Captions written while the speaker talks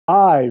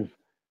Live.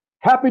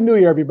 Happy New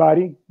Year,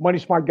 everybody. Money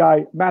Smart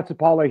Guy, Matt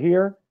Sapaula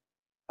here.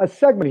 A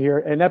segment here,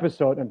 an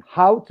episode on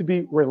how to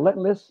be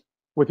relentless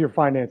with your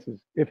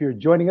finances. If you're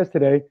joining us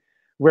today,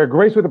 we're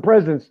graced with the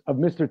presence of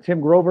Mr.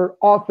 Tim Grover,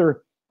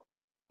 author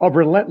of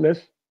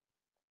Relentless.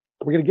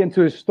 We're going to get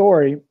into his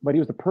story, but he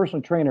was the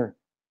personal trainer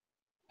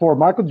for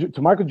Michael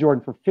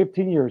Jordan for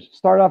 15 years.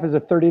 Started off as a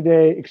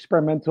 30-day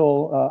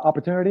experimental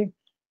opportunity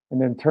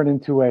and then turned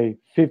into a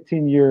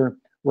 15-year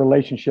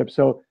relationship.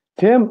 So,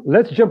 Tim,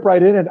 let's jump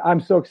right in, and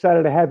I'm so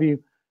excited to have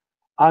you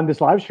on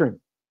this live stream.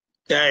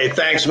 Hey,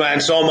 thanks,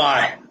 man. So am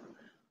I.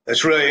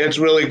 It's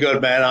really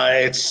good, man.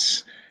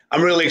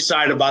 I'm really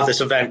excited about this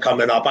event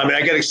coming up. I mean,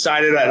 I get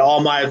excited at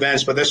all my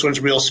events, but this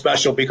one's real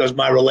special because of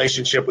my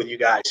relationship with you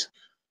guys.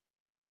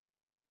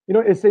 You know,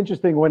 it's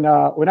interesting when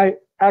I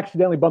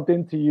accidentally bumped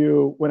into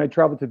you when I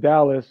traveled to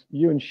Dallas.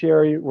 You and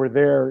Sherry were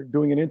there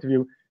doing an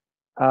interview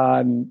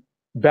on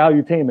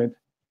Valuetainment.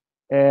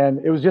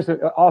 And it was just an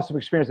awesome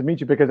experience to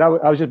meet you because I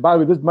was just, by the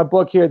way, this is my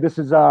book here. This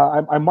is,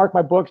 I mark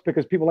my books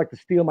because people like to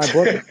steal my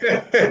books.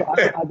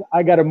 So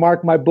I got to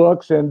mark my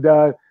books, and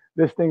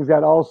this thing's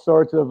got all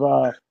sorts of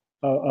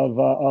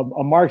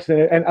marks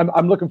in it. And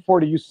I'm looking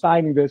forward to you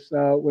signing this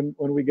when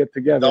we get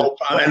together. No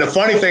problem. And the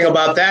funny thing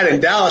about that, in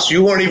Dallas,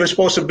 you weren't even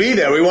supposed to be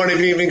there. We weren't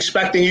even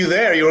expecting you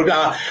there. You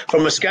were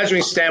from a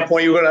scheduling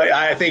standpoint,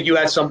 I think you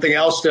had something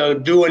else to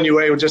do, and you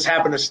were able to just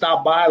happen to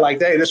stop by like,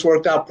 hey, this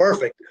worked out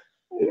perfect.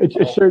 It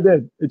sure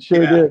did. It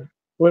sure did.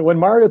 When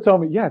Mario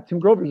told me, yeah, Tim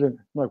Grover's in, I'm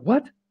like,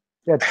 what?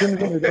 Yeah,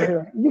 Tim's in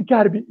there. You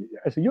got to be.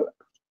 I said,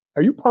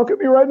 are you punking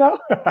me right now?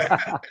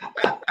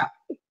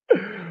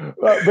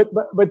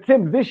 but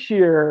Tim, this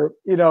year,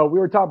 you know, we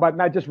were talking about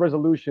not just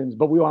resolutions,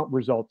 but we want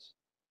results,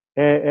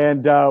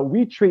 and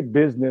we treat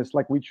business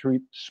like we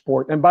treat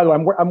sport. And by the way,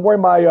 I'm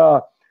wearing my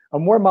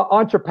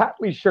Entre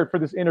Patley shirt for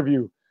this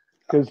interview.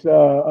 Because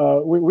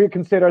we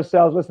consider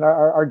ourselves, listen,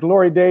 our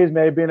glory days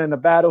may have been in the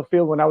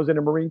battlefield when I was in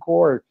the Marine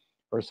Corps,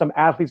 or some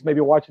athletes may be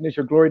watching this,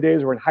 your glory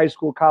days were in high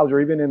school, college, or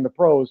even in the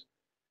pros.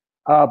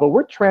 But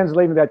we're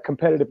translating that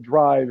competitive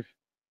drive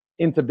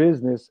into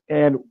business.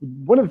 And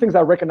one of the things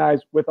I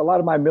recognize with a lot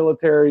of my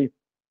military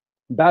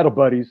battle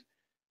buddies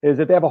is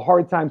that they have a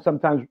hard time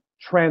sometimes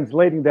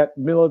translating that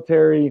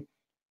military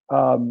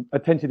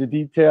attention to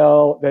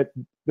detail, that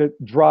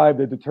drive,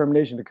 the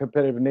determination, the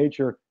competitive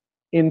nature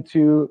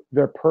into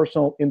their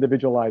personal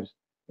individual lives,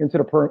 into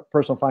the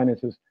personal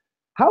finances.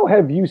 How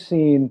have you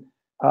seen,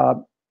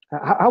 how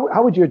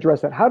would you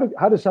address that? How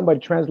does somebody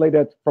translate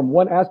that from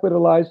one aspect of their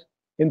lives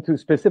into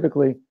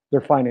specifically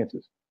their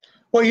finances?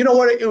 Well, you know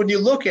what, when you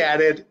look at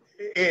it,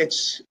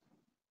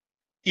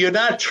 you're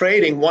not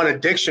trading one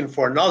addiction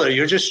for another.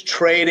 You're just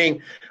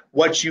trading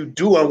what you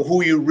do and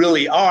who you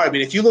really are. I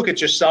mean, if you look at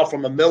yourself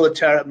from a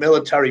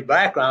military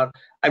background,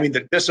 I mean,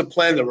 the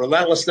discipline, the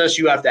relentlessness,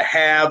 you have to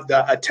have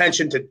the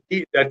attention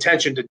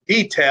to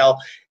detail.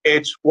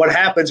 It's what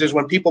happens is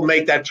when people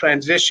make that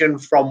transition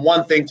from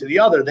one thing to the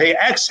other, they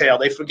exhale,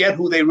 they forget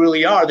who they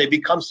really are. They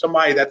become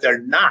somebody that they're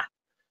not.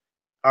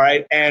 All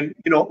right. And,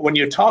 you know, when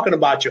you're talking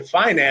about your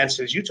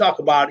finances, you talk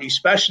about,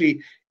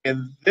 especially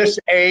in this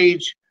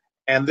age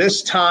and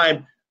this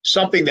time,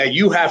 something that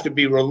you have to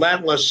be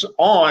relentless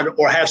on,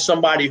 or have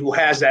somebody who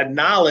has that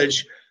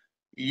knowledge.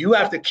 You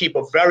have to keep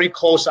a very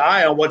close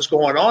eye on what's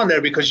going on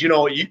there, because, you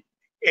know,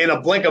 in a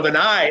blink of an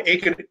eye,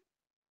 it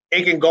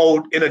can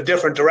go in a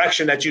different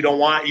direction that you don't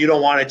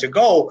want it to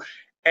go.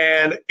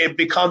 And it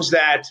becomes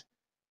that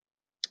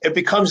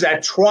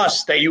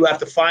trust that you have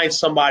to find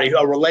somebody,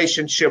 a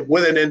relationship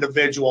with an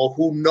individual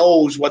who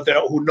knows what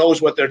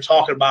they're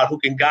talking about, who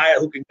can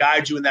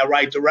guide you in that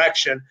right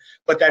direction.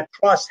 But that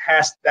trust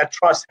has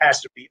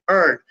to be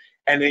earned.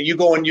 And then you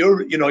go in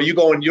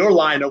your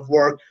line of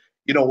work,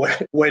 you know,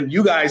 when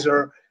you guys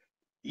are,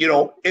 you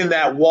know, in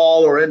that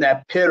wall or in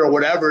that pit or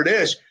whatever it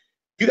is,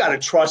 you got to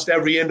trust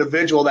every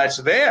individual that's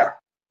there.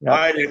 Yep. All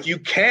right. If you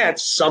can't,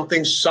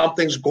 something's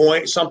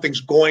going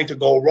to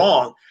go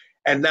wrong.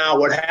 And now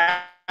what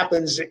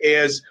happens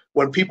is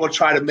when people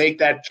try to make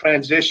that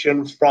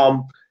transition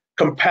from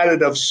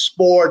competitive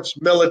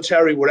sports,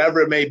 military,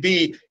 whatever it may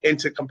be,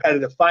 into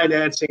competitive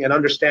financing and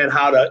understand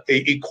how to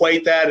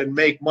equate that and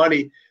make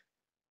money,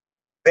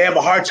 they have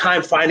a hard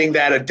time finding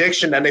that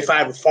addiction, and they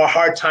have a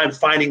hard time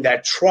finding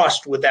that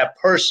trust with that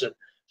person.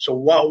 So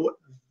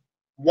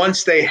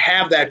once they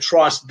have that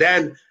trust,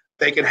 then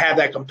they can have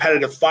that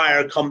competitive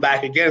fire come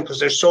back again, because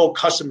they're so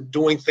accustomed to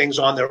doing things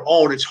on their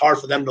own. It's hard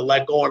for them to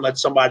let go and let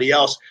somebody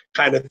else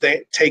kind of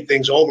take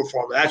things over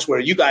for them. That's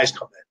where you guys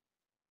come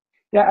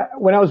in. Yeah,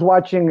 when I was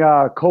watching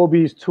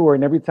Kobe's tour,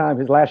 and every time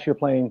his last year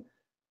playing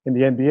in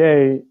the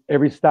NBA,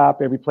 every stop,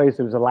 every place,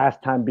 it was the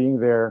last time being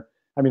there.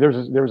 I mean,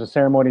 there was a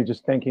ceremony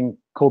just thanking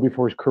Kobe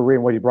for his career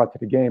and what he brought to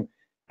the game.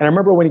 And I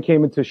remember when he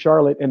came into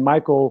Charlotte, and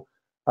Michael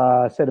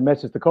said a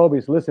message to Kobe.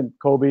 He said, listen,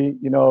 Kobe,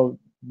 you know,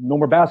 no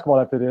more basketball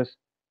after this.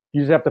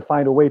 You just have to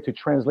find a way to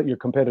translate your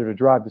competitive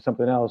drive to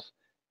something else.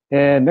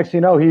 And next thing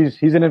you know, he's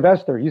an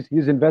investor.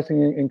 He's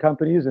investing in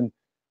companies, and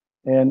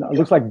it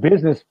looks like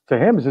business to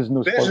him is his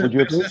new sport. Would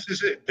you agree?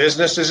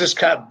 Business is his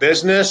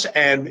business,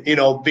 and, you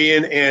know,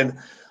 being in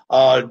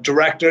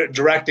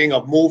directing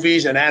of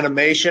movies and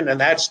animation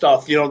and that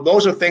stuff. You know,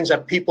 those are things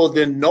that people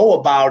didn't know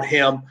about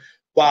him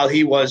while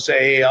he was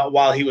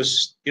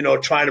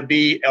trying to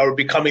be or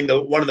becoming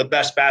one of the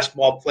best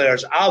basketball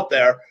players out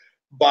there.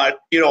 But,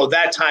 you know,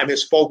 that time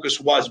his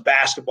focus was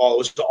basketball. It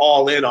was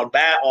all in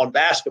on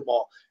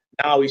basketball.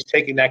 Now he's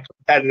taking that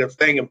competitive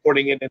thing and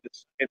putting it into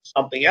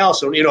something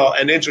else. And, you know,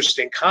 an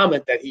interesting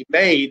comment that he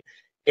made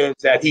is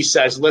that he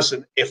says,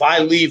 listen, if I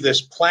leave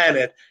this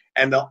planet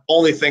and the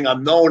only thing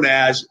I'm known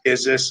as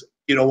is this,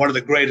 you know, one of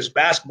the greatest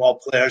basketball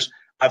players,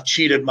 I've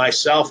cheated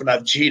myself and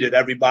I've cheated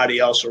everybody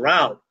else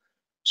around.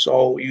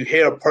 So you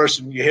hear a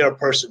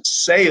person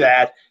say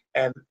that,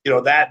 and you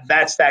know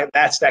that's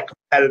that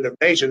competitive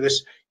nature.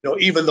 This, you know,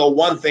 even though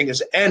one thing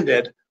is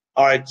ended,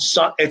 all right,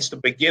 it's the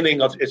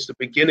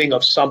beginning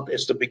of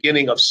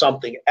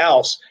something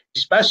else.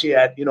 Especially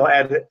at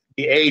the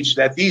age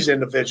that these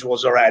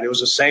individuals are at. It was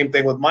the same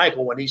thing with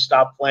Michael when he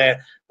stopped playing.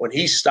 When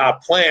he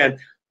stopped playing,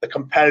 the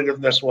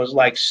competitiveness was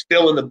like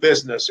still in the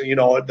business. You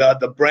know,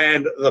 the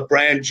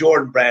brand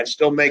Jordan brand,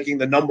 still making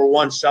the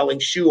 #1 selling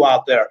shoe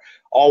out there.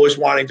 Always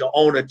wanting to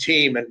own a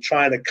team and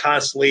trying to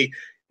constantly,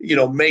 you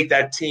know, make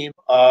that team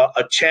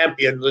a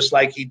champion, just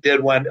like he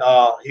did when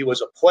he was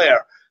a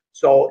player.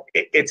 So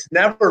it's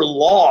never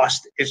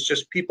lost. It's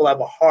just people have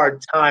a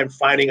hard time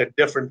finding a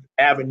different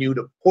avenue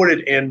to put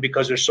it in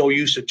because they're so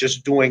used to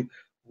just doing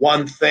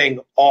one thing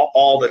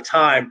all the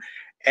time.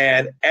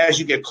 And as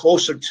you get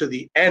closer to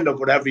the end of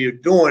whatever you're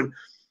doing,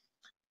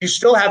 you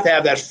still have to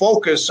have that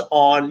focus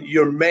on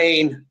your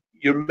main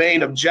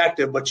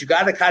objective, but you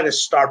got to kind of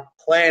start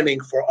planning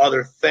for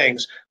other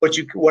things. But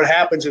what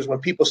happens is when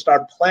people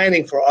start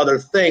planning for other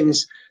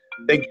things,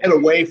 they get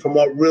away from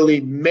what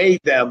really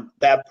made them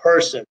that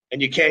person. And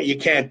you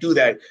can't do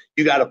that.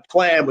 You got to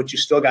plan, but you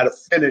still got to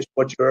finish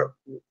what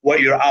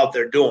you're out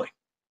there doing.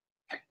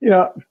 You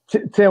know,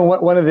 Tim,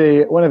 one of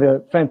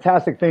the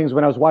fantastic things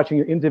when I was watching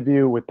your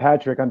interview with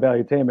Patrick on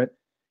Valuetainment,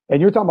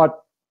 and you were talking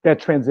about that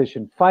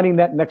transition, finding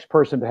that next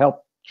person to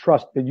help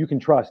trust that you can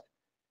trust.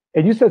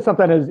 And you said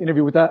something in his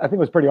interview with that I think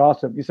was pretty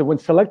awesome. You said when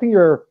selecting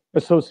your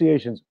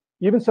associations,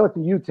 even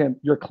selecting you, Tim,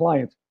 your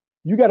clients,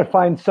 you got to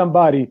find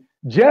somebody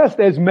just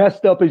as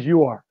messed up as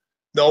you are.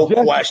 No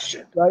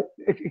question. Right?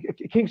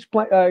 Can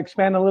you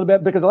expand a little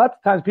bit? Because a lot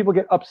of times people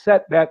get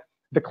upset that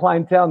the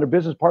clientele and their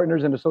business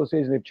partners and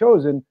associations they've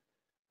chosen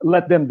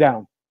let them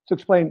down. So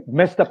explain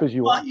messed up as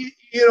you are.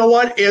 You know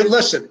what?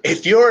 Listen,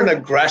 if you're an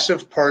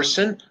aggressive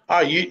person,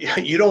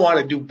 you don't want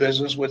to do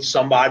business with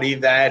somebody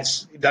that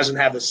doesn't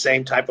have the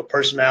same type of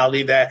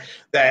personality that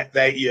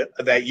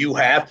you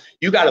have.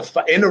 You got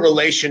to, in a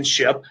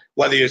relationship,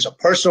 whether it's a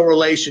personal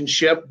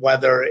relationship,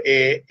 whether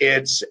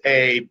it's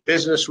a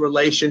business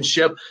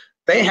relationship,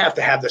 they have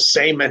to have the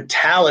same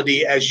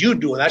mentality as you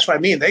do. And that's what I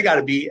mean. They got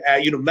to be,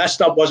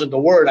 messed up wasn't the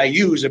word I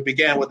used. It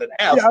began with an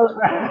F.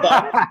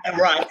 Yeah.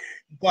 Right.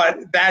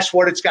 But that's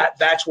what it's got.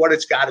 That's what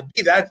it's got to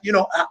be. That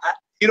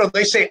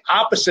they say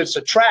opposites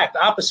attract.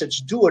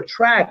 Opposites do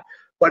attract.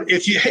 But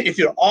if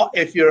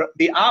you're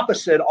the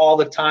opposite all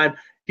the time,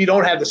 you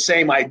don't have the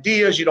same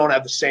ideas. You don't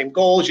have the same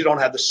goals. You don't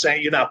have the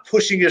same. You're not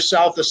pushing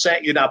yourself the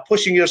same. You're not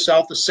pushing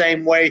yourself the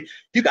same way.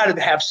 You got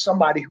to have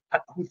somebody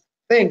who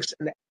thinks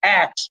and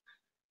acts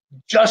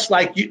just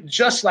like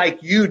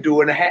you do,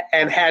 and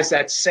has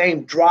that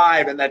same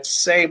drive and that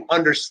same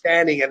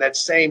understanding and that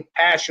same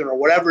passion or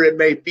whatever it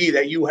may be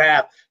that you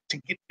have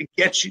to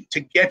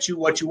get you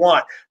what you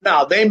want.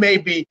 Now they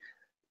may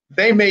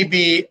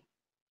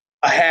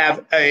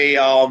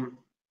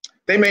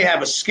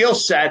have a skill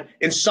set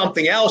in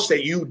something else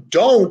that you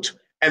don't,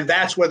 and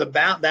that's where the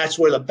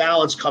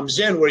balance comes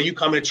in, where you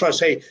come and trust.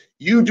 Hey,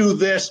 you do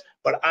this,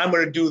 but I'm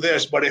going to do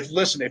this. But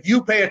if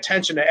you pay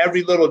attention to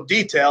every little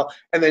detail,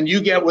 and then you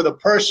get with a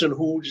person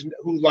who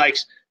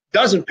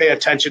doesn't pay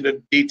attention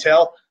to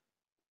detail,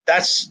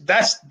 that's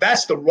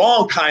the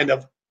wrong kind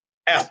of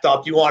effed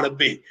up you want to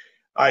be.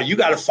 You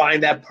got to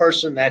find that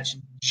person that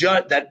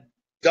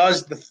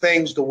does the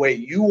things the way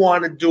you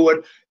want to do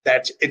it.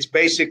 That it's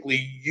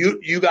basically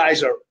you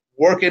guys are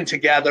working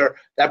together.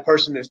 That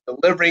person is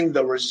delivering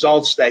the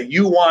results that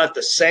you want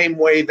the same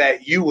way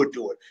that you would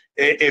do it.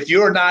 If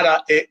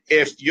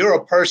you're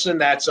a person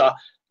that's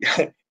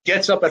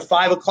gets up at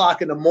 5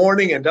 o'clock in the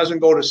morning and doesn't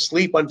go to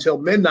sleep until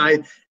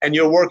midnight, and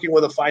you're working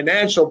with a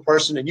financial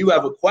person and you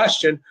have a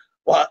question,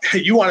 well,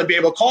 you want to be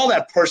able to call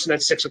that person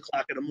at 6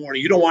 o'clock in the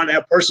morning. You don't want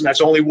that person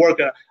that's only work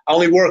 9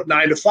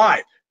 to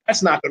 5.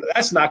 That's not going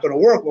to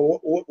work.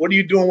 Well, what are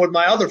you doing with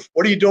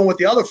what are you doing with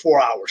the other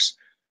 4 hours?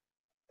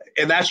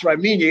 And that's what I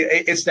mean.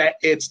 It's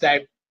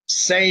that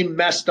same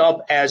messed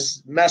up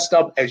as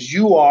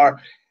you are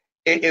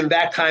in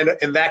that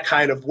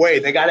kind of way.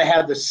 They got to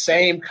have the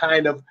same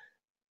kind of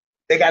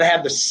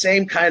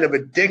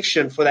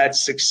addiction for that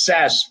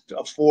success,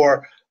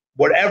 for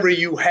whatever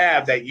you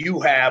have,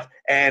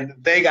 and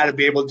they got to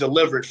be able to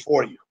deliver it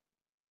for you.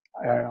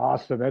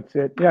 Awesome. That's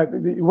it. Yeah,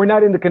 we're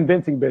not in the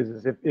convincing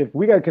business. If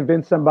we got to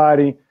convince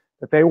somebody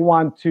that they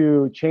want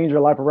to change their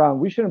life around,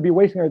 we shouldn't be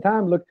wasting our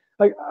time. Look,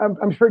 like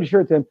I'm pretty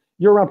sure, Tim,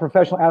 you're around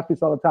professional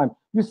athletes all the time.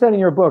 You said in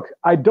your book,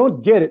 I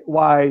don't get it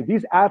why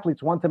these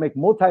athletes want to make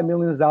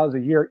multi-millions of dollars a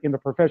year in the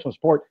professional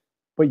sport,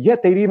 but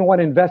yet they even want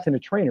to invest in a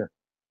trainer.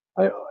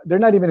 They're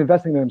not even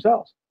investing in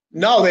themselves.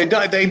 No, they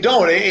don't. They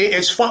don't.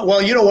 It's fun.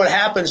 Well, you know what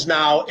happens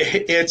now?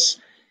 It's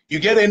you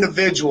get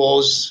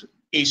individuals,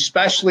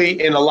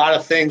 especially in a lot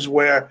of things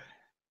where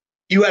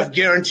you have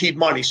guaranteed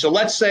money. So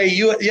let's say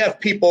you have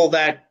people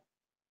that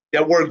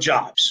work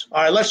jobs.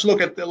 All right, let's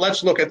look at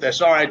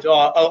this. All right,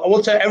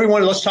 we'll tell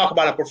everyone. Let's talk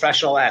about a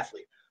professional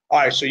athlete. All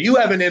right, so you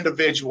have an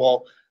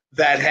individual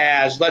that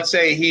has, let's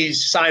say,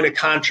 he's signed a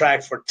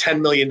contract for $10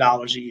 million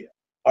a year.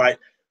 All right,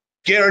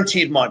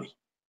 guaranteed money.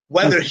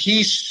 Whether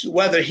he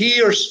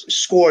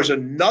scores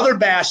another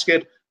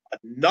basket,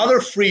 another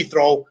free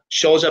throw,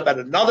 shows up at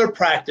another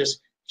practice,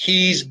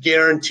 he's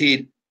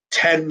guaranteed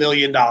 $10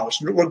 million,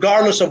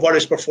 regardless of what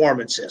his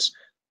performance is.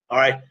 All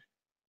right.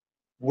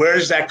 Where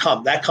does that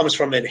come? That comes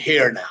from in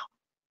here now.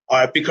 All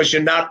right. Because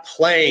you're not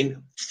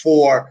playing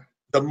for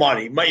the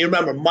money. You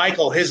remember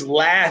Michael, his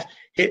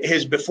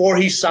before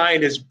he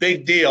signed his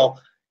big deal,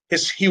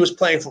 he was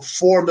playing for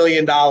 $4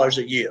 million a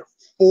year.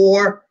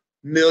 $4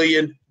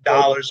 million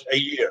a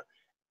year.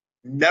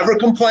 Never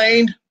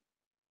complained,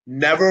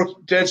 never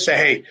did say,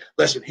 hey,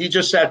 listen, he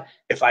just said,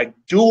 if I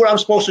do what I'm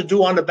supposed to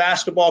do on the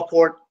basketball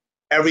court,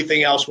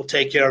 everything else will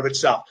take care of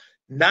itself.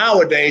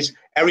 Nowadays,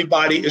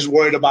 everybody is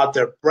worried about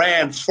their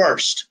brand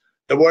first.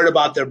 They're worried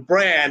about their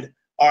brand,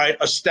 all right,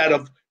 instead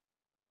of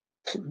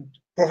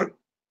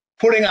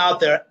putting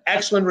out their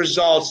excellent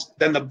results,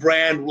 then the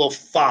brand will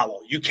follow.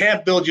 You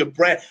can't build your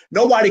brand.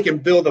 Nobody can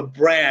build a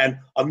brand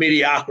on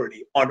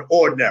mediocrity, on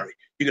ordinary.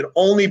 You can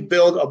only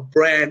build a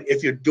brand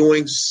if you're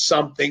doing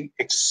something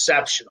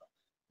exceptional.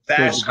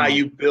 That's how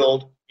you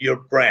build your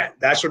brand.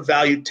 That's what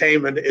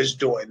Valuetainment is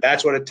doing.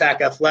 That's what Attack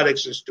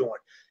Athletics is doing.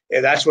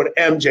 And that's what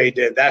MJ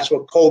did. That's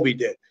what Kobe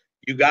did.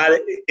 You got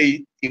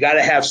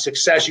to have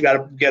success. You got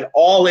to get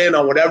all in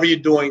on whatever you're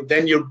doing.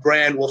 Then your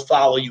brand will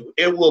follow you.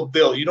 It will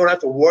build. You don't have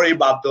to worry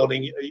about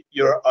building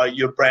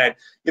your brand.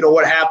 You know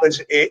what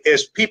happens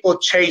is people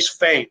chase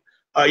fame.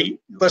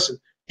 Listen,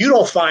 you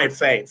don't find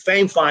fame.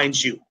 Fame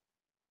finds you.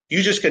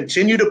 You just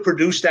continue to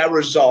produce that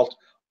result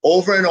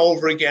over and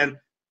over again.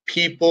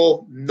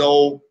 People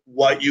know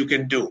what you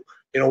can do.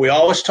 You know, we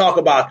always talk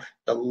about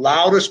the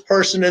loudest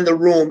person in the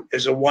room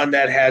is the one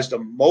that has the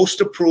most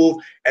to prove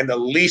and the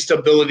least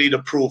ability to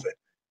prove it.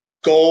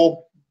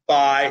 Go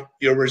by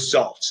your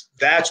results.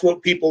 That's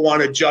what people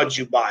want to judge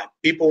you by.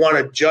 People want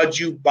to judge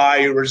you by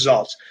your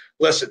results.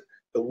 Listen,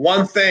 the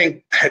one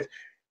thing that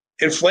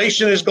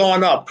inflation has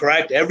gone up,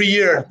 correct? Every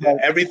year,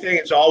 everything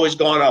has always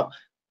gone up.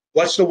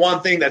 What's the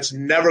one thing that's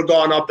never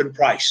gone up in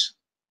price?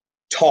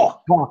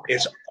 Talk.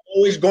 It's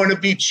always going to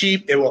be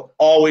cheap. It will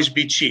always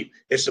be cheap.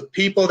 It's the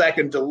people that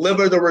can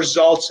deliver the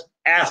results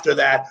after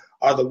that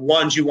are the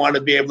ones you want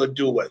to be able to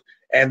do with.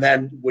 And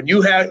then when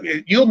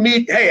you'll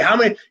meet, hey, how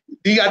many,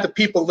 you got the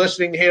people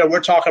listening here,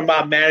 we're talking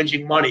about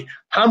managing money.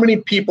 How many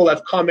people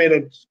have come in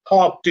and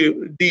talked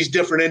to these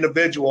different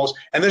individuals?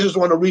 And this is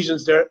one of the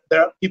reasons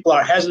people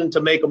are hesitant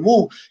to make a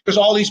move, because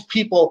all these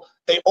people,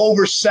 they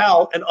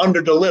oversell and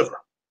underdeliver.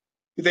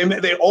 They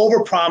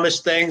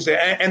overpromise things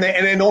and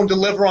they don't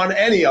deliver on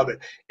any of it.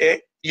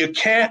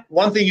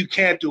 One thing you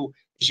can't do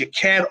is you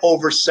can't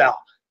oversell.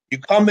 You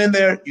come in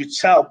there, you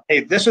tell,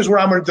 hey, this is where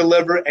I'm going to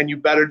deliver, and you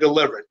better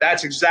deliver it.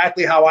 That's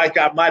exactly how I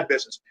got my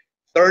business.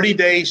 30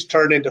 days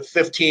turned into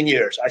 15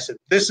 years. I said,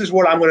 this is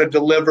what I'm going to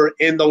deliver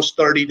in those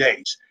 30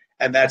 days.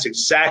 And that's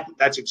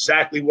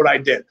exactly what I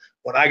did.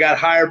 When I got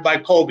hired by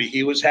Kobe,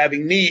 he was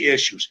having knee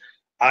issues.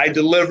 I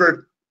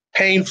delivered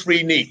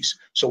pain-free knees.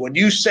 So when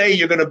you say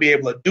you're going to be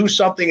able to do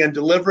something and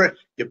deliver it,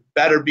 you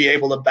better be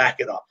able to back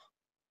it up.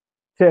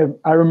 Tim,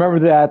 I remember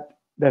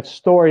that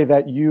story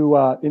that you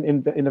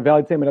in the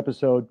Valuetainment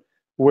episode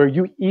where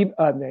you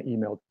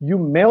you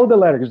mailed a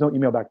letter. There's no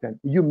email back then.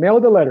 You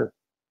mailed a letter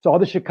to all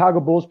the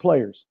Chicago Bulls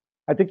players.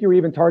 I think you were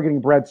even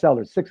targeting Brad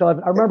Sellers,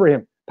 6'11". I remember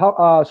him,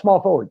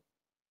 small forward.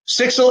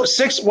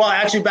 6'6". Well,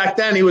 actually, back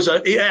then he was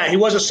a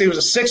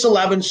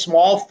 6'11"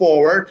 small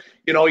forward.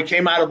 You know, he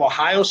came out of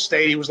Ohio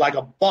State. He was like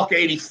a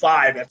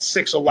 $185 at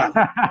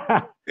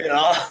 6'11". You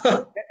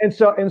know, and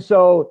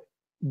so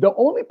the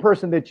only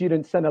person that you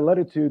didn't send a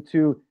letter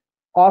to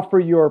offer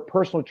your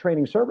personal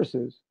training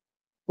services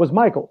was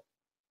Michael.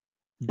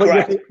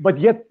 But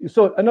yet,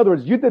 so in other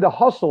words, you did a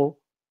hustle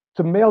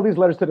to mail these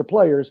letters to the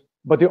players,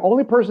 but the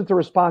only person to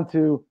respond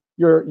to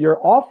your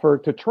offer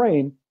to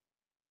train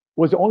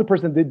was the only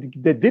person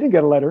that didn't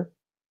get a letter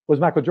was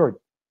Michael Jordan.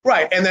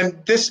 Right. And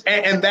then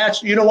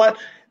that's, you know what?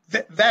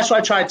 That's what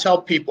I try to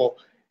tell people.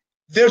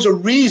 There's a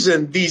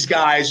reason these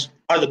guys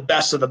are the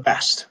best of the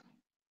best.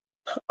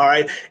 All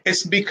right.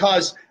 It's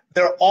because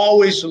they're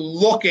always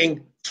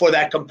looking for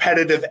that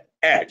competitive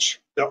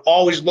edge. They're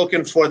always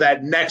looking for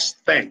that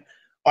next thing.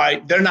 All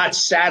right. They're not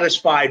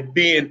satisfied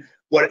being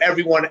what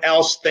everyone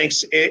else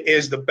thinks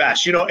is the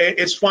best. You know,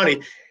 it's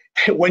funny.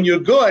 When you're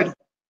good,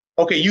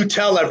 okay, you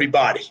tell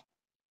everybody.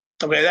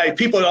 Okay,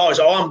 people are always,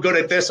 oh, I'm good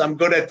at this, I'm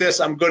good at this,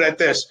 I'm good at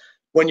this.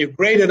 When you're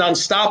great and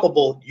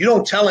unstoppable, you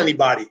don't tell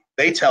anybody.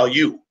 They tell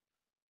you.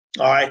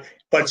 All right.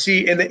 But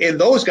see, in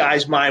those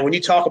guys' mind, when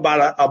you talk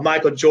about a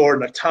Michael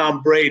Jordan, a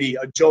Tom Brady,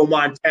 a Joe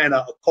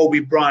Montana, a Kobe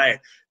Bryant,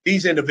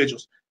 these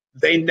individuals,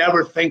 they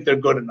never think they're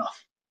good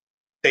enough.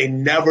 They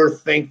never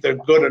think they're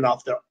good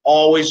enough. They're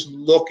always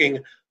looking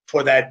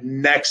for that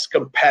next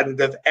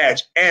competitive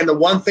edge. And the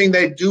one thing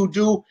they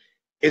do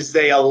is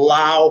they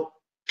allow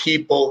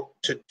people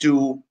to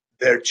do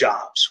their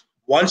jobs.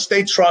 Once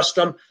they trust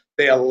them,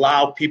 they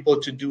allow people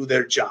to do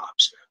their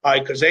jobs. All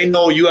right, because they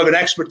know you have an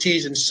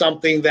expertise in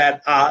something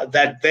that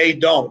they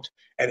don't.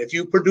 And if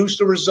you produce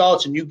the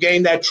results and you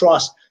gain that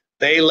trust,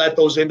 they let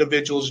those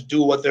individuals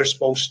do what they're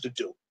supposed to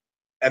do.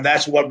 And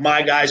that's what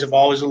my guys have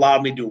always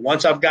allowed me to do.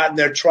 Once I've gotten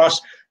their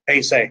trust,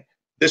 they say,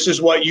 this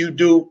is what you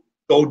do,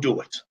 go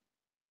do it.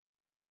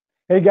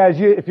 Hey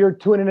guys, if you're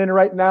tuning in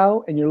right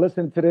now and you're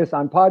listening to this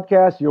on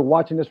podcast, you're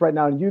watching this right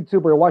now on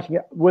YouTube, or you're watching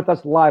it with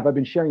us live. I've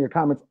been sharing your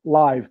comments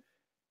live.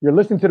 You're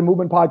listening to the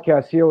Movement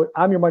Podcast here.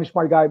 I'm your Money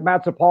Smart guy,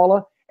 Matt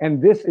Sapaula, and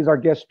this is our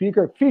guest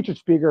speaker, featured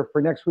speaker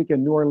for next week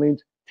in New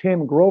Orleans,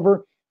 Tim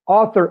Grover,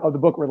 author of the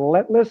book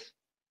Relentless,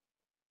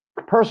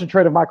 personal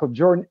trainer of Michael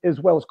Jordan,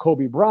 as well as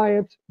Kobe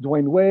Bryant,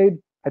 Dwayne Wade.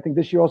 I think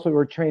this year also we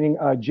were training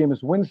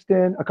Jameis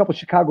Winston, a couple of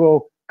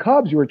Chicago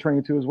Cubs you were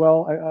training to as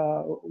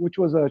well. Which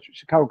was a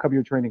Chicago Cub you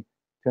were training,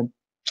 Tim?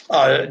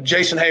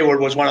 Jason Hayward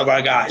was one of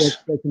our guys.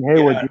 Jason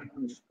Hayward,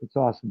 yeah. It's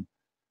awesome.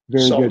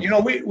 Very good. You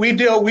know, we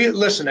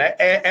listen.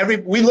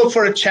 We look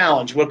for a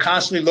challenge. We're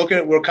constantly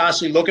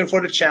looking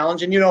for the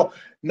challenge, and you know,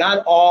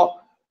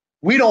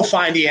 we don't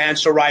find the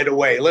answer right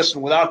away.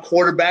 Listen, with our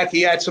quarterback,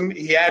 he had some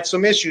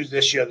issues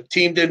this year. The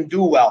team didn't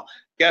do well.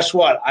 Guess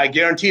what? I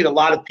guaranteed a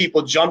lot of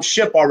people jumped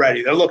ship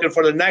already. They're looking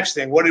for the next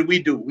thing. What did we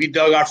do? We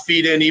dug our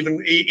feet in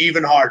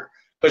even harder,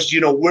 because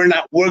you know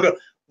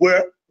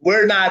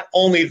we're not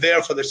only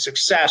there for the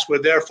success,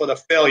 we're there for the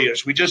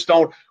failures. We just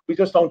don't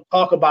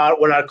talk about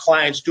it when our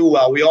clients do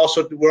well. We're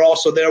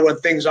also there when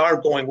things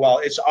aren't going well.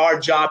 It's our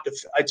job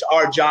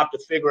to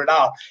figure it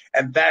out,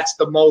 and that's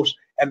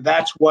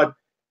what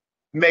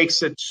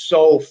makes it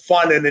so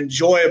fun and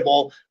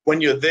enjoyable when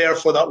you're there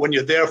for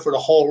the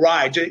whole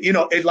ride. You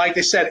know, like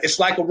they said, it's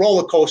like a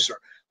roller coaster.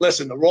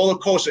 Listen, the roller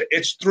coaster,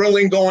 it's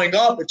thrilling going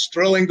up, it's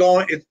thrilling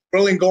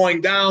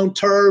going down,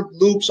 turb,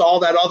 loops, all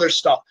that other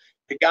stuff.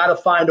 You got to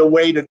find a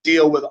way to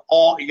deal with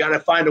you got to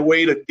find a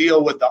way to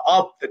deal with the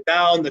up, the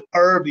down, the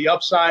curve, the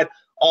upside,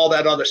 all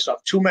that other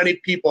stuff. Too many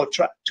people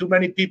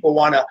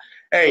want to,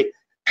 hey,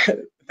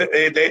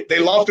 they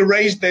love to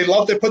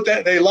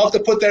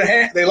put their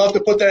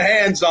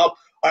hands up.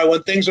 All right,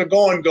 when things are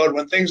going good,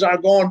 when things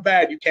aren't going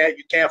bad, you can't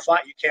find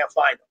them.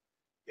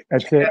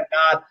 You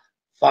cannot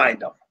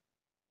find them.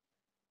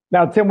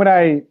 Now, Tim, when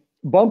I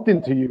bumped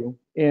into you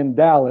in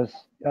Dallas,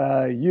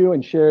 you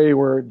and Sherry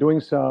were doing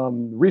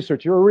some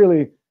research. You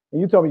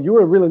told me you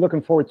were really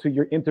looking forward to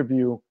your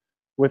interview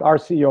with our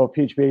CEO of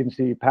PHP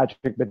Agency,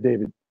 Patrick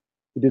Bet-David.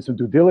 You did some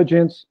due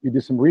diligence, you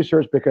did some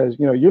research, because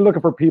you know you're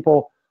looking for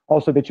people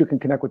also that you can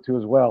connect with too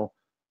as well.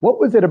 What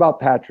was it about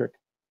Patrick?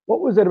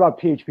 What was it about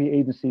PHP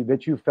Agency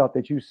that you felt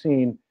that you've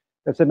seen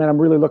that said, man, I'm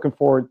really looking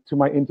forward to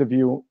my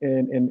interview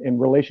and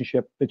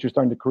relationship that you're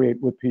starting to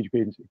create with PHP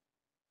Agency?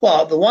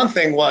 Well, the one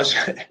thing was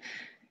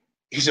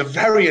he's a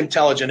very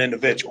intelligent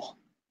individual,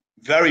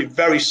 very,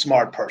 very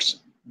smart person,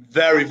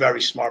 very,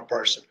 very smart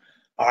person.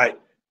 All right.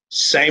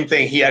 Same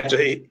thing. He had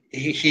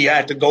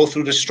to go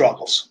through the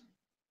struggles.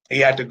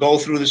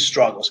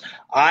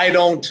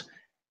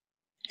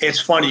 It's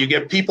funny. You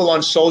get people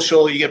on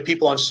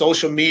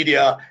social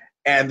media,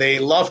 and they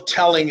love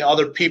telling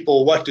other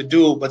people what to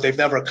do, but they've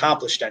never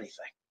accomplished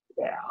anything.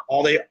 Yeah.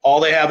 All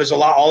they have is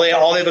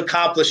all they've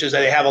accomplished is that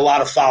they have a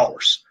lot of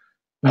followers.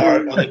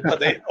 or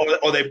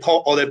they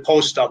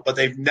post stuff, but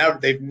they've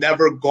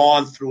never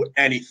gone through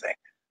anything.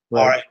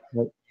 Right. All right.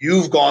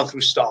 You've gone through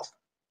stuff.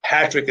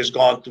 Patrick has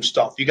gone through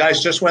stuff. You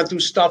guys just went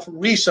through stuff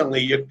recently.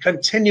 You're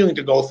continuing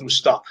to go through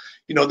stuff.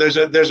 You know, there's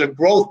a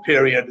growth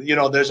period. You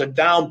know, there's a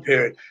down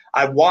period.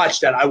 I've watched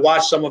that. I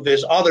watched some of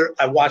his other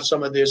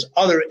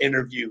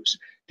interviews.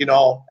 You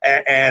know,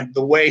 and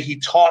the way he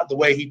talks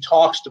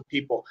to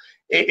people.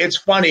 It's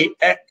funny.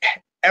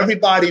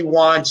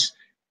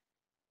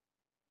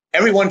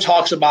 Everyone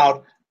talks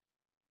about,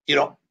 you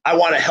know, I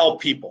want to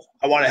help people.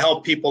 I want to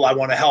help people. I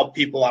want to help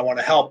people. I want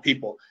to help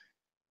people.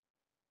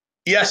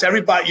 Yes,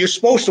 everybody, you're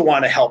supposed to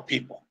want to help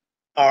people.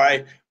 All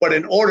right. But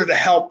in order to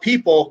help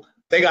people,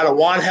 they got to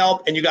want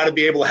help, and you got to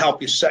be able to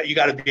help yourself. You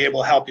got to be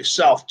able to help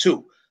yourself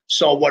too.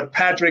 So what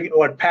Patrick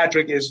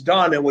has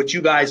done, and what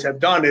you guys have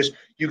done, is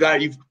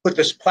you've put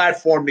this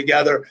platform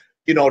together,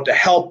 you know, to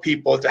help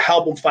people, to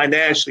help them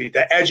financially,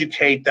 to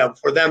educate them,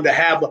 for them to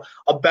have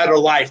a better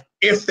life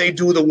if they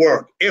do the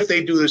work, if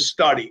they do the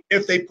study,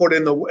 if they put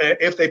in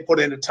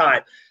the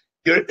time.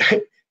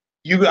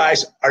 You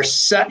guys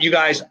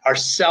are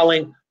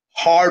selling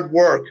hard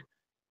work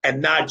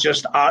and not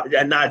just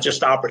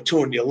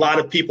opportunity. A lot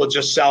of people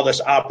just sell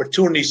this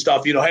opportunity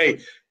stuff. You know, hey,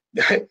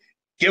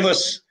 give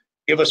us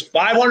give us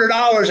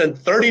 $500 in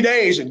 30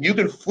 days and you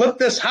can flip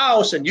this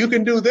house and you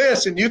can do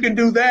this and you can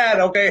do that.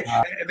 Okay.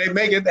 And they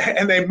make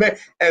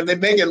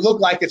it look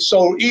like it's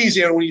so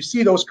easy. And when you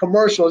see those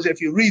commercials, if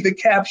you read the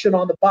caption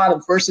on the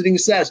bottom, first thing it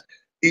says,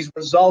 these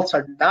results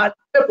are not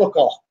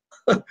typical.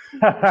 All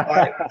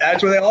right.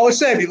 That's what they always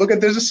say. If you look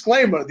at the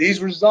disclaimer, these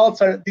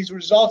results are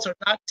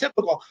not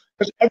typical,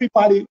 because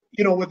everybody,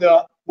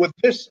 with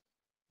this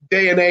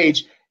day and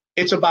age,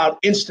 it's about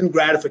instant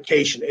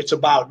gratification. It's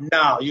about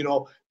now,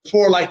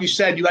 before, like you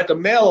said, you had to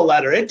mail a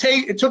letter. It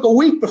took a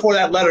week before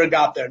that letter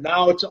got there.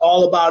 Now it's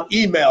all about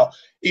email.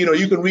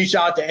 You can reach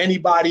out to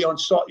anybody on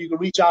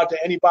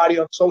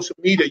social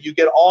media. You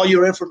get all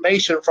your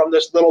information from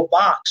this little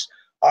box.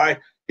 All right.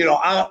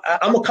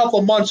 I'm a couple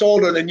of months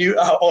older than you,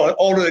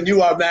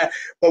 are, Matt.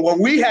 But when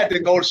we had to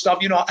go to stuff,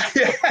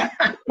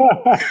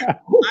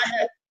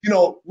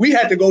 we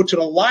had to go to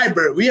the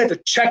library. We had to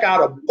check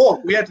out a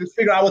book. We had to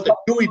figure out what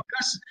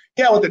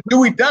the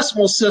Dewey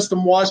Decimal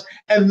System was,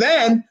 and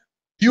then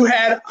you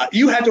had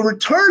to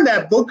return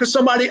that book because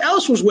somebody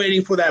else was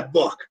waiting for that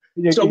book.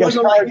 So it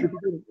wasn't like,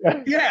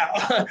 you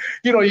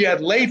had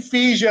late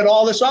fees, you had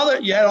all this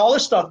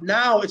stuff.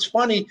 Now it's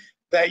funny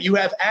that you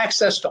have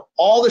access to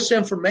all this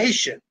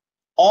information,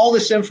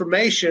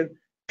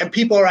 and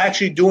people are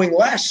actually doing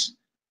less,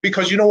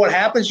 because you know what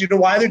happens? You know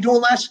why they're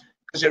doing less?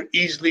 Because they're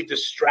easily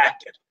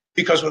distracted.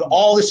 Because with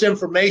all this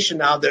information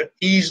now, they're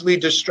easily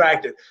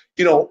distracted.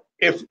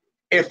 If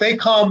they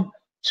come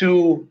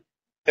to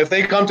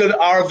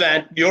our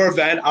event,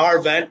 our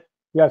event,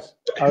 yes,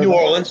 New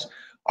Orleans,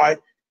 all right,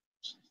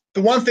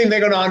 the one thing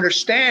they're going to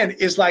understand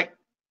is, like,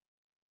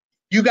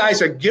 you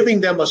guys are giving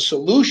them a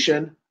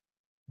solution,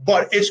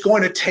 but it's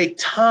going to take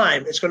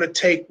time. It's going to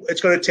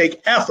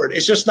take effort.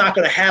 It's just not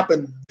going to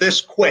happen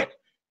this quick.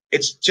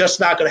 It's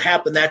just not going to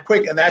happen that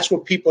quick, and that's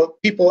what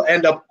people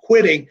end up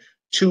quitting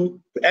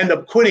too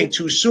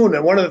soon.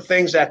 And one of the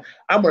things that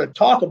I'm going to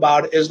talk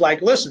about is,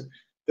 like, listen,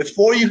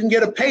 before you can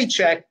get a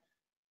paycheck,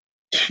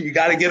 you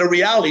got to get a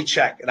reality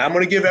check, and I'm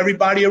going to give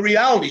everybody a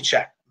reality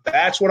check.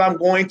 That's what I'm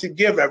going to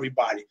give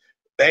everybody.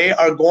 They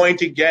are going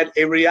to get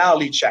a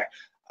reality check.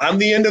 I'm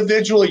the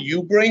individual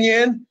you bring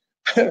in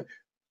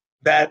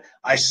that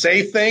I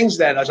say things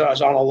that is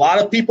on a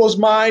lot of people's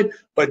mind,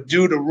 but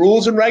due to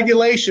rules and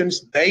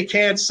regulations, they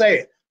can't say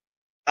it.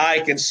 I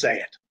can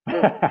say it.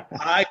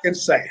 I can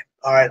say it.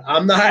 All right.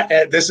 I'm not.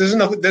 This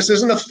isn't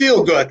a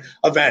feel-good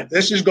event.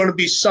 This is going to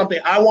be something.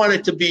 I want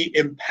it to be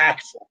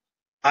impactful.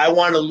 I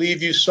want to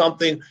leave you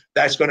something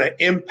that's going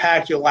to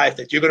impact your life,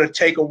 that you're going to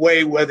take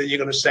away, whether you're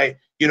going to say,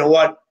 you know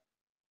what,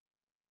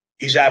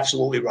 he's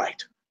absolutely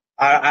right.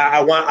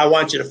 I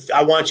want you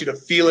to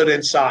feel it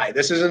inside.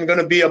 This isn't going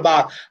to be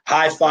about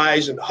high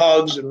fives and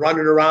hugs and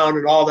running around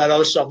and all that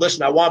other stuff.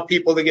 Listen, I want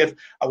people to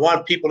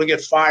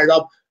get fired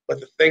up. But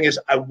the thing is,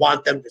 I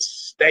want them to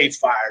stay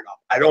fired up.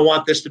 I don't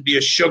want this to be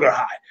a sugar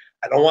high.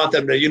 I don't want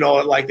them to,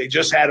 like they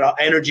just had an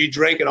energy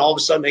drink and all of a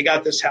sudden they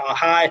got this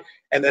high.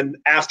 And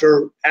then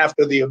after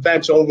the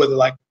event's over, they're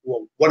like,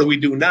 well, what do we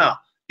do now?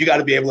 You got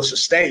to be able to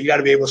sustain. You got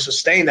to be able to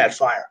sustain that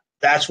fire.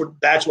 That's what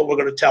we're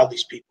going to tell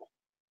these people.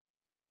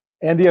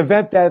 And the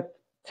event that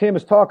Tim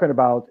is talking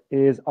about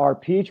is our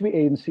PHP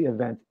Agency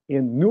event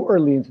in New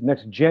Orleans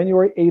next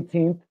January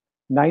 18th,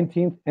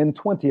 19th, and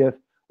 20th.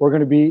 We're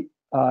going to be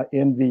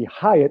in the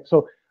Hyatt.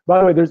 So, by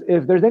the way,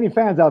 if there's any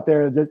fans out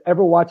there that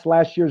ever watched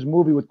last year's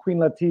movie with Queen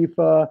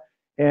Latifah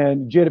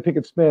and Jada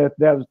Pinkett Smith,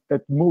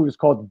 that movie was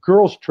called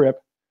Girls Trip.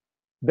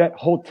 That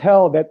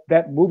hotel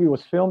that movie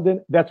was filmed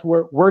in, that's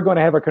where we're going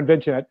to have a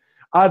convention at,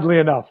 oddly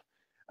enough.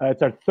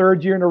 It's our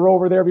third year in a row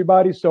over there,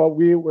 everybody. So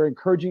we're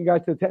encouraging you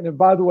guys to attend. And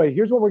by the way,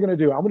 here's what we're going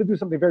to do. I'm going to do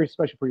something very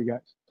special for you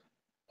guys.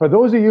 For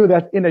those of you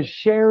that's in a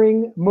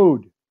sharing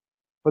mood,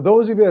 for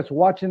those of you that's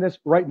watching this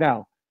right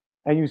now,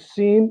 and you've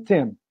seen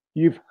Tim,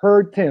 you've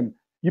heard Tim,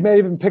 you may have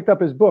even picked up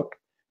his book.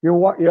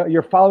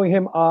 You're following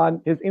him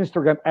on his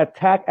Instagram,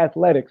 Attack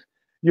Athletics.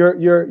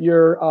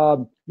 You're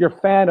a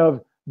fan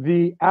of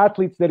the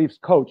athletes that he's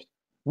coached.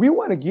 We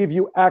want to give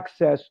you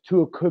access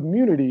to a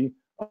community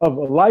of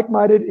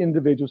like-minded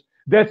individuals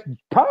that's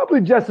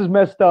probably just as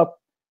messed up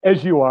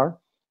as you are,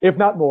 if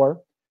not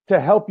more, to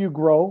help you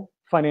grow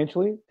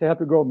financially, to help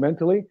you grow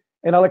mentally.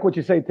 And I like what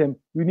you say, Tim.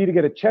 You need to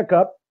get a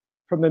checkup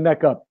from the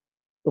neck up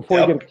before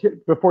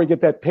you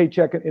get that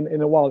paycheck in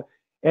the wallet.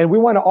 And we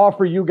want to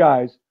offer you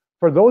guys,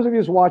 for those of you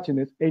who's watching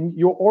this, and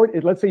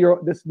let's say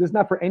this is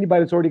not for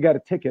anybody that's already got a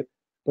ticket,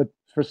 but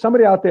for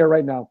somebody out there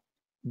right now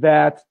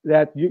that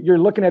you're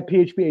looking at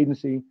PHP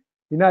Agency,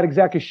 you're not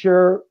exactly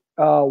sure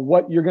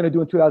what you're going to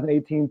do in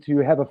 2018 to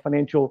have a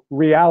financial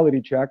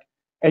reality check,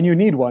 and you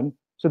need one,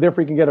 so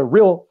therefore you can get a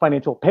real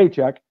financial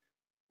paycheck.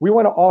 We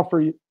want to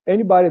offer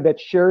anybody that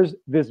shares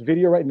this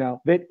video right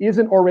now that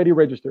isn't already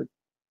registered.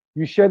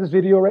 You share this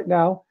video right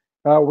now.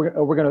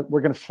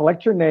 We're gonna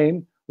select your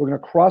name. We're gonna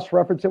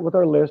cross-reference it with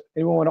our list,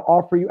 and we want to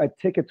offer you a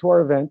ticket to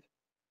our event,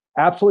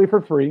 absolutely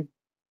for free.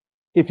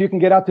 If you can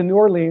get out to New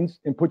Orleans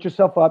and put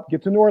yourself up,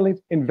 get to New Orleans,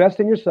 invest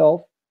in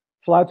yourself,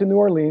 fly to New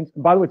Orleans.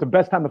 And by the way, it's the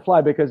best time to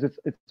fly because it's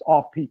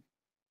off peak.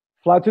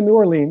 Fly to New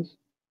Orleans,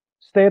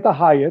 stay at the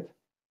Hyatt,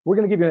 we're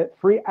going to give you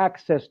free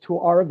access to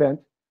our event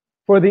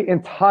for the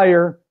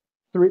entire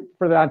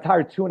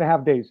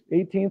 2.5 days,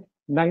 18th,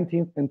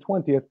 19th, and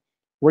 20th,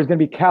 where it's going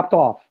to be capped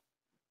off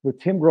with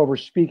Tim Grover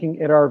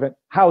speaking at our event.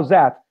 How's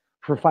that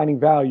for finding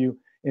value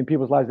in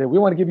people's lives? We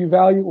want to give you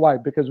value. Why?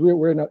 Because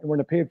we're in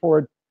a pay it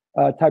forward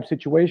type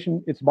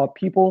situation. It's about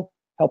people,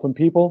 helping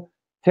people.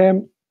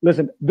 Tim,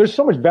 listen, there's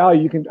so much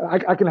value.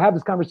 I can have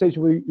this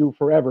conversation with you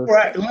forever.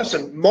 Right.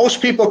 Listen,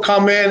 most people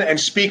come in and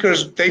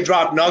speakers, they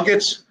drop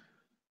nuggets.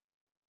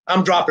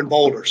 I'm dropping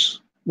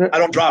boulders. I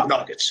don't drop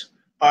nuggets.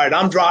 All right.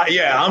 I'm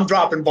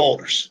dropping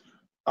boulders.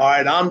 All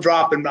right. I'm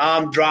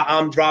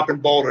dropping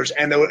boulders.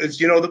 And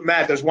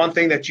Matt, there's one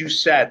thing that you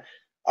said.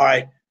 All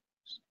right.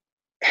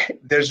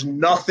 There's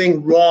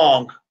nothing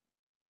wrong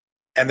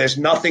and there's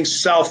nothing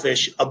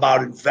selfish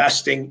about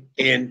investing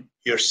in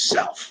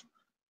yourself.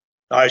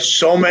 All right.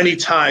 So many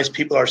times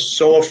people are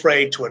so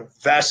afraid to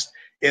invest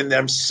in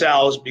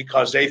themselves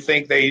because they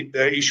think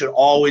you should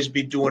always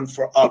be doing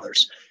for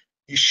others.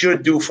 You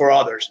should do for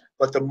others,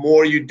 but the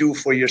more you do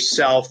for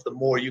yourself, the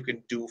more you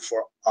can do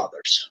for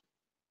others.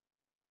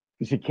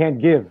 Because you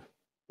can't give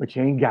what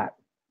you ain't got.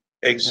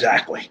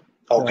 Exactly.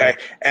 Okay.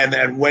 And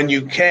then when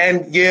you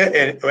can give,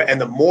 and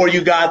the more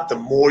you got, the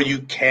more you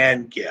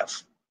can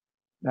give.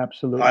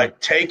 Absolutely. All right.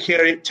 Take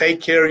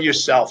care of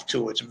yourself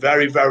too. It's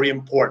very, very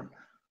important.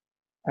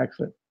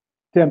 Excellent.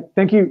 Tim,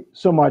 thank you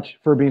so much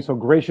for being so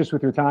gracious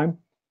with your time.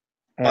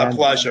 My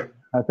pleasure.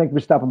 Thank you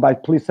for stopping by.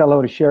 Please say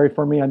hello to Sherry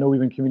for me. I know we've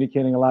been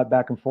communicating a lot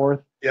back and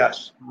forth.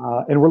 Yes.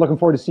 And we're looking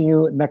forward to seeing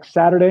you next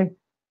Saturday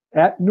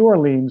at New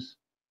Orleans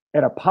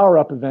at a Power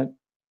Up event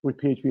with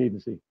PHP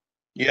Agency.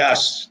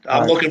 Yes.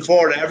 I'm looking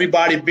forward to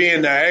everybody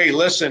being there. Hey,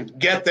 listen,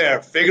 get there.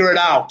 Figure it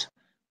out.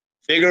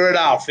 Figure it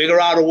out.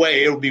 Figure out a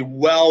way. It'll be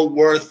well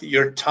worth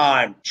your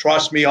time.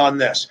 Trust me on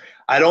this.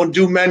 I don't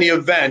do many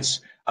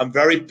events. I'm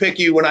very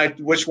picky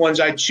which ones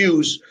I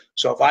choose.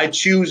 So if I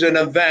choose an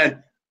event,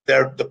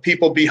 the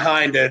people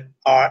behind it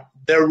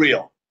they're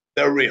real.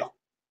 They're real.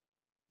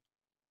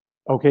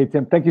 Okay,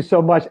 Tim. Thank you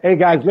so much. Hey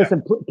guys,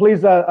 listen.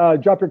 Please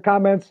drop your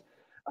comments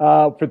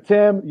for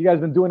Tim. You guys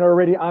have been doing it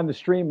already on the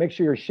stream. Make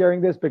sure you're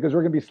sharing this because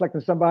we're going to be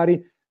selecting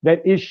somebody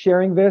that is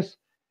sharing this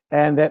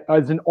and that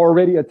isn't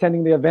already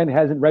attending the event,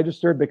 hasn't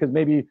registered because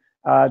maybe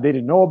they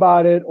didn't know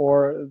about it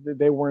or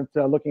they weren't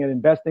looking at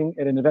investing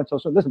at an event. So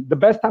listen, the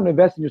best time to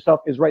invest in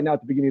yourself is right now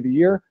at the beginning of the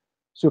year,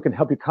 so it can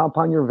help you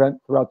compound your event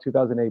throughout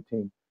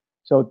 2018.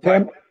 So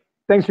Tim,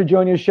 thanks for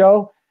joining the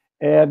show,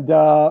 and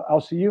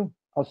I'll see you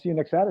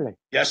next Saturday.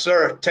 Yes,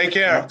 sir. Take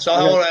care. Say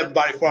hello to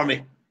everybody for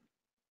me.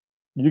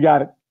 You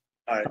got it.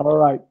 All right. All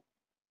right.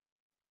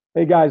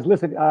 Hey guys,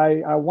 listen,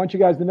 I want you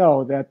guys to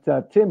know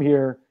that Tim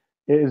here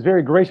is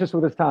very gracious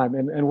with his time,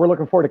 and we're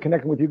looking forward to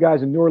connecting with you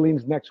guys in New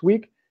Orleans next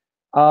week.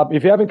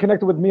 If you haven't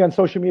connected with me on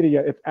social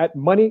media, it's at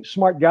Money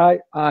Smart Guy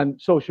on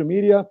social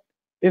media,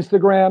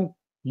 Instagram,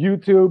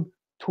 YouTube,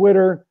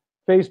 Twitter,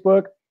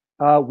 Facebook.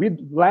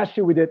 Last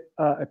year we did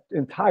an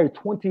entire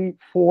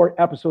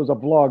 24 episodes of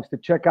vlogs to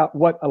check out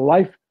what a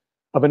life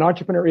of an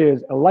entrepreneur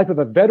is, a life of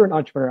a veteran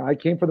entrepreneur. I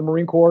came from the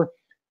Marine Corps.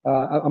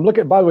 I'm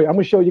looking, by the way, I'm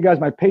going to show you guys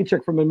my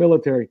paycheck from the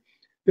military.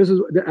 I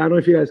don't know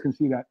if you guys can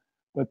see that,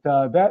 but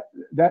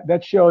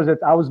that shows that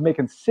I was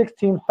making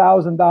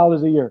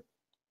 $16,000 a year.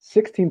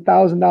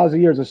 $16,000 a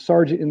year as a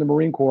sergeant in the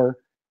Marine Corps.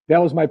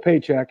 That was my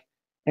paycheck.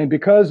 And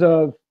because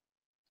of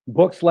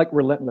books like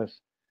Relentless,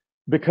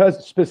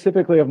 because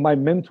specifically of my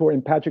mentor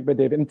in Patrick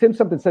Bet-David, and Tim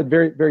something said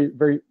very, very,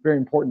 very, very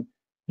important.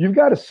 You've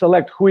got to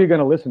select who you're going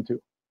to listen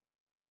to.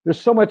 There's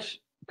so much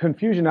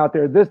confusion out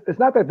there. It's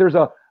not that there's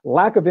a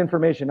lack of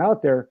information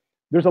out there.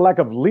 There's a lack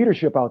of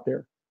leadership out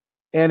there.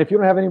 And if you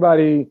don't have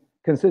anybody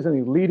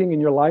consistently leading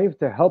in your life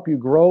to help you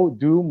grow,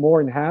 do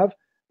more, and have,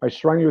 by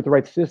surrounding you with the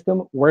right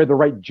system, wear the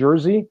right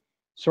jersey,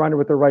 surrounded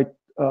with the right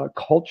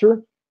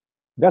culture,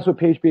 that's what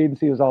PHP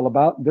Agency is all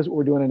about. That's what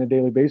we're doing on a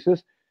daily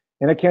basis.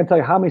 And I can't tell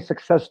you how many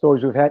success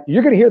stories we've had.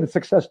 You're going to hear the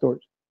success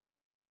stories.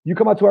 You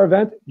come out to our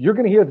event, you're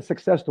going to hear the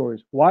success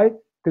stories. Why?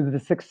 Because the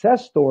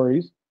success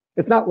stories,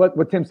 it's not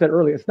what Tim said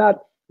earlier. It's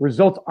not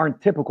results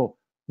aren't typical.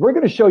 We're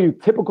going to show you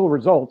typical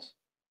results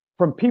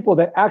from people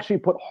that actually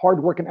put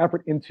hard work and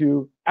effort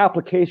into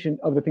application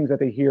of the things that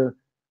they hear,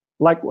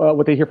 like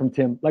what they hear from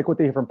Tim, like what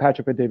they hear from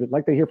Patrick Bet-David,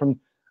 like they hear from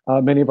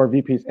many of our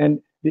VPs.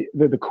 And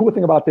the cool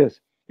thing about this,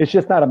 it's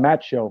just not a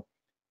match show.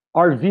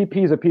 Our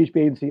VPs of PHP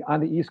Agency on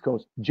the East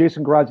Coast,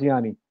 Jason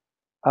Graziani,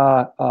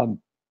 Kahindi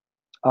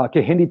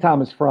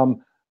Thomas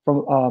from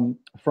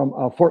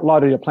Fort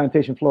Lauderdale,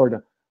 Plantation,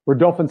 Florida,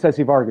 Rodolfo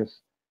Ceci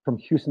Vargas from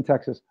Houston,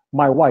 Texas,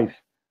 my wife.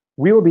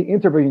 We will be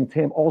interviewing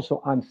Tim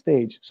also on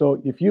stage.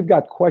 So if you've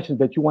got questions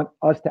that you want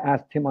us to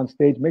ask Tim on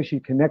stage, make sure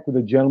you connect with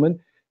the gentlemen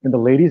and the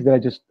ladies that I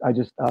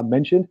just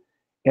mentioned,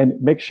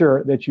 and make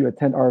sure that you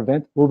attend our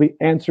event. We'll be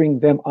answering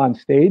them on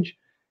stage.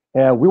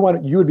 We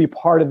want you to be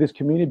part of this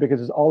community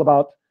because it's all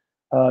about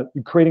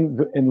creating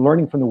and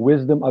learning from the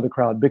wisdom of the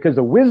crowd, because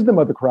the wisdom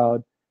of the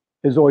crowd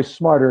is always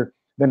smarter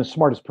than the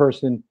smartest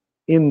person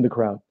in the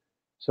crowd.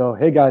 So,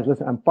 hey guys,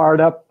 listen, I'm fired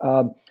up.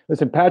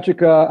 Listen,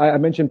 Patrick, I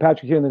mentioned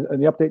Patrick here in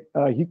the update.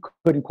 He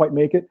couldn't quite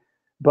make it,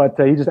 but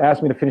he just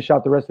asked me to finish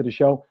out the rest of the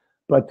show.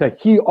 But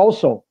he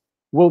also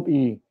will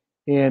be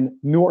in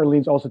New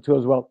Orleans also too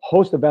as well.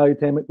 Host of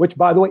Valuetainment, which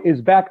by the way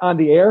is back on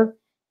the air.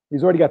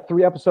 He's already got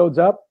 3 episodes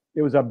up.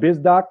 It was a biz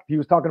doc. He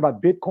was talking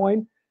about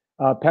Bitcoin.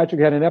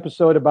 Patrick had an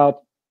episode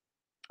about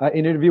an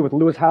interview with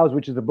Lewis Howes,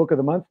 which is the book of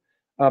the month,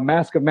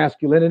 Mask of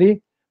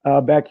Masculinity,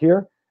 back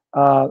here.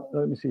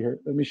 Let me see here.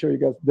 Let me show you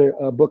guys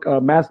the book.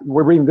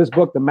 We're reading this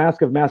book, The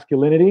Mask of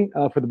Masculinity,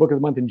 for the book of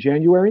the month in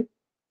January.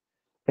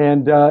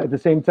 And at the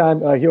same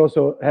time, he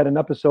also had an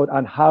episode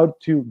on how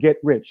to get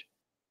rich.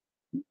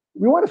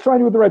 We want to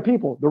surround you with the right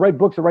people, the right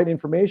books, the right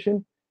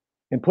information,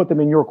 and put them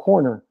in your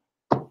corner.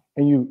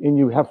 And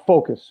you have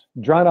focus,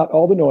 drown out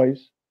all the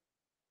noise,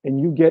 and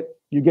you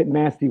get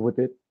nasty with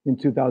it in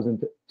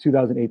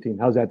 2018.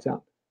 How's that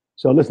sound?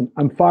 So listen,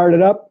 I'm fired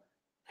it up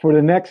for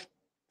the next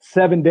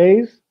 7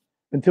 days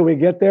until we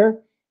get there.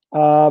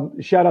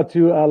 Shout out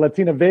to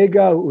Latina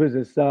Vega, who is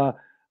this?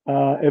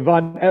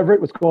 Yvonne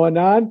Everett, what's going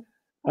on?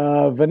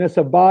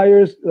 Vanessa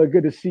Byers,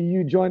 good to see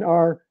you join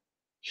our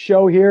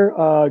show here.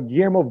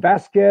 Guillermo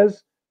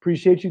Vasquez,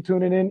 appreciate you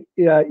tuning in.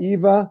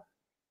 Eva,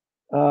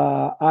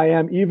 I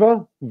am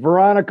Eva.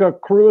 Veronica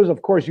Cruz,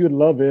 of course, you'd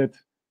love it.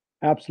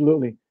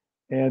 Absolutely.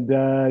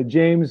 And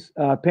James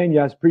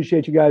Peñas,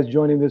 appreciate you guys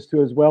joining this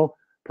too as well.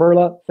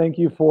 Perla, thank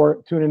you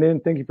for tuning in.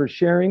 Thank you for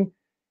sharing.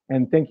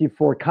 And thank you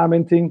for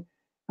commenting.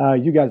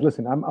 You guys,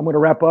 listen, I'm going to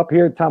wrap up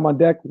here. Time on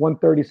deck,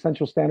 1:30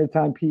 Central Standard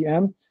Time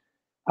p.m.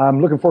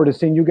 I'm looking forward to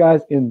seeing you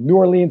guys in New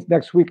Orleans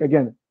next week.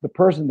 Again, the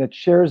person that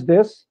shares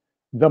this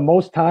the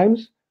most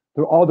times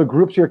through all the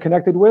groups you're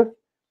connected with,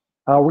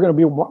 we're going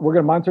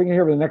to monitoring it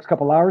here for the next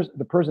couple hours.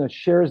 The person that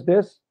shares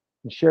this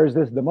and shares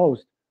this the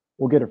most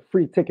will get a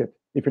free ticket.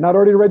 If you're not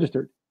already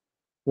registered,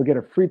 you'll get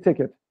a free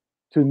ticket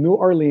to New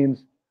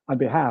Orleans on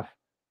behalf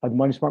of the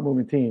Money Smart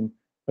Movement team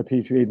of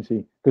PHP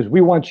Agency, because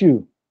we want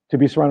you to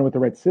be surrounded with the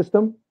right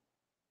system,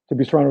 to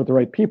be surrounded with the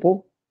right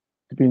people,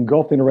 to be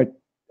engulfed in the right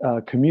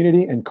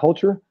community and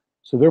culture.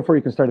 So therefore,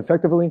 you can start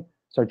effectively,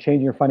 start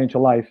changing your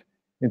financial life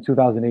in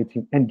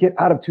 2018 and get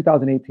out of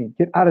 2018,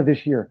 get out of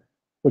this year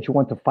what you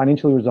want to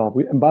financially resolve.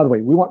 And by the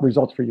way, we want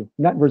results for you,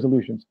 not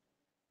resolutions.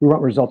 We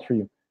want results for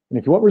you. And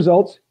if you want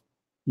results,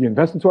 you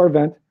invest into our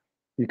event,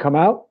 you come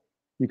out,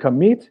 you come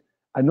meet.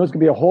 I know it's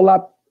going to be a whole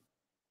lot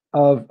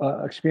of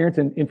experience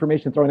and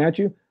information thrown at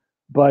you,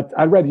 but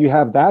I'd rather you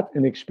have that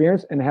and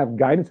experience and have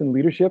guidance and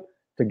leadership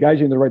to guide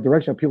you in the right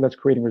direction of people that's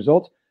creating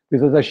results.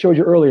 Because as I showed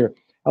you earlier,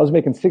 I was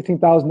making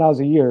 $16,000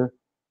 a year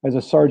as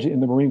a sergeant in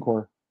the Marine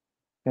Corps.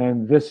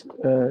 And this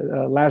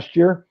last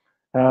year,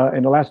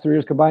 and the last 3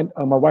 years combined,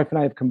 my wife and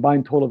I have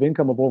combined total of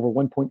income of over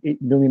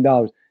 $1.8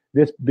 million.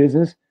 This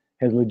business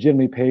has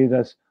legitimately paid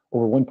us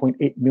over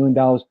 $1.8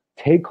 million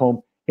take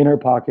home in our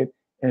pocket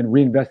and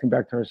reinvesting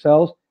back to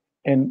ourselves.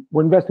 And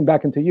we're investing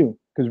back into you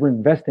because we're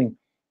investing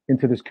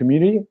into this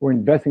community. We're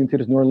investing into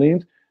this New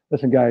Orleans.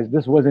 Listen, guys,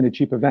 this wasn't a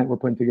cheap event we're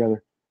putting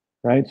together,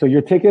 right? So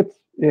your tickets,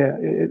 yeah,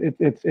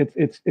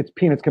 it's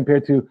peanuts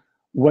compared to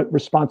what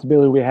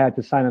responsibility we had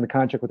to sign on the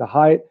contract with the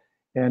Hyatt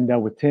and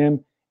with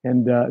Tim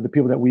and the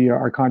people that we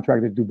are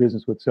contracted to do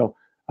business with. So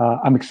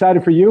I'm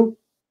excited for you.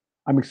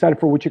 I'm excited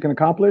for what you can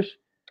accomplish.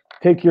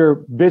 Take your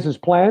business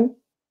plan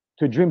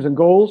to dreams and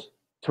goals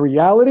to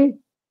reality.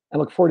 I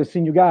look forward to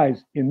seeing you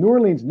guys in New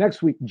Orleans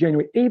next week,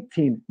 January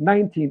 18,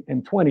 19,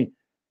 and 20.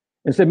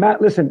 And say,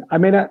 Matt, listen, I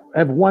may not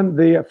have won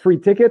the free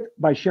ticket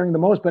by sharing the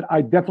most, but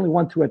I definitely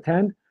want to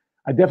attend.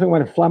 I definitely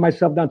want to fly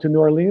myself down to New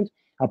Orleans.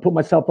 I'll put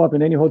myself up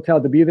in any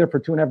hotel to be there for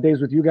 2.5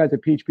 days with you guys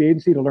at PHP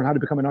Agency to learn how to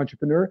become an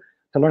entrepreneur,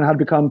 to learn how to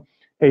become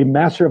a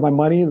master of my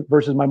money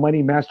versus my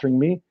money mastering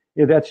me.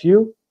 If that's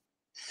you,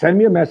 send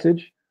me a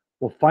message.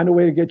 We'll find a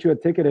way to get you a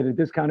ticket at a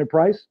discounted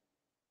price.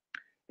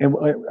 And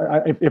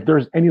if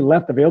there's any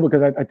left available,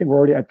 because I think we're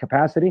already at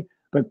capacity,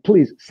 but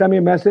please send me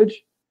a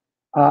message.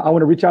 I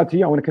want to reach out to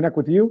you. I want to connect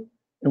with you,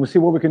 and we'll see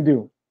what we can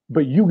do.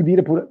 But you need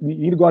to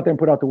go out there and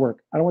put out the work.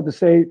 I don't want to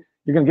say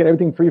you're going to get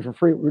everything free for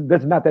free.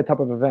 That's not that type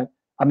of event.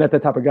 I'm not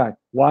that type of guy.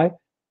 Why?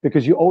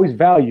 Because you always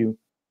value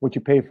what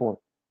you pay for.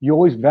 You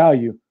always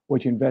value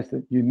what you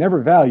invested. You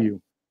never value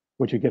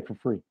what you get for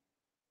free.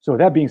 So with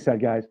that being said,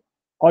 guys,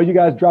 all you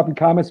guys dropping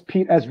comments,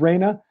 Pete S.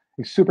 Reyna,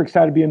 I'm super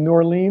excited to be in New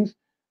Orleans.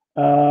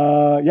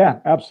 Yeah,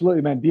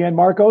 absolutely, man. Deanne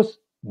Marcos,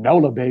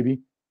 NOLA, baby.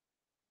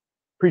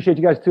 Appreciate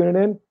you guys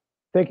tuning in.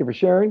 Thank you for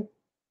sharing.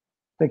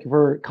 Thank you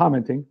for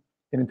commenting.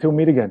 And until we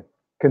meet again,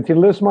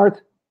 continue to live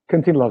smart,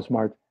 continue to love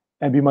smart,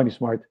 and be money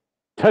smart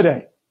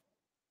today.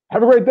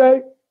 Have a great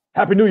day.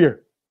 Happy New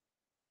Year.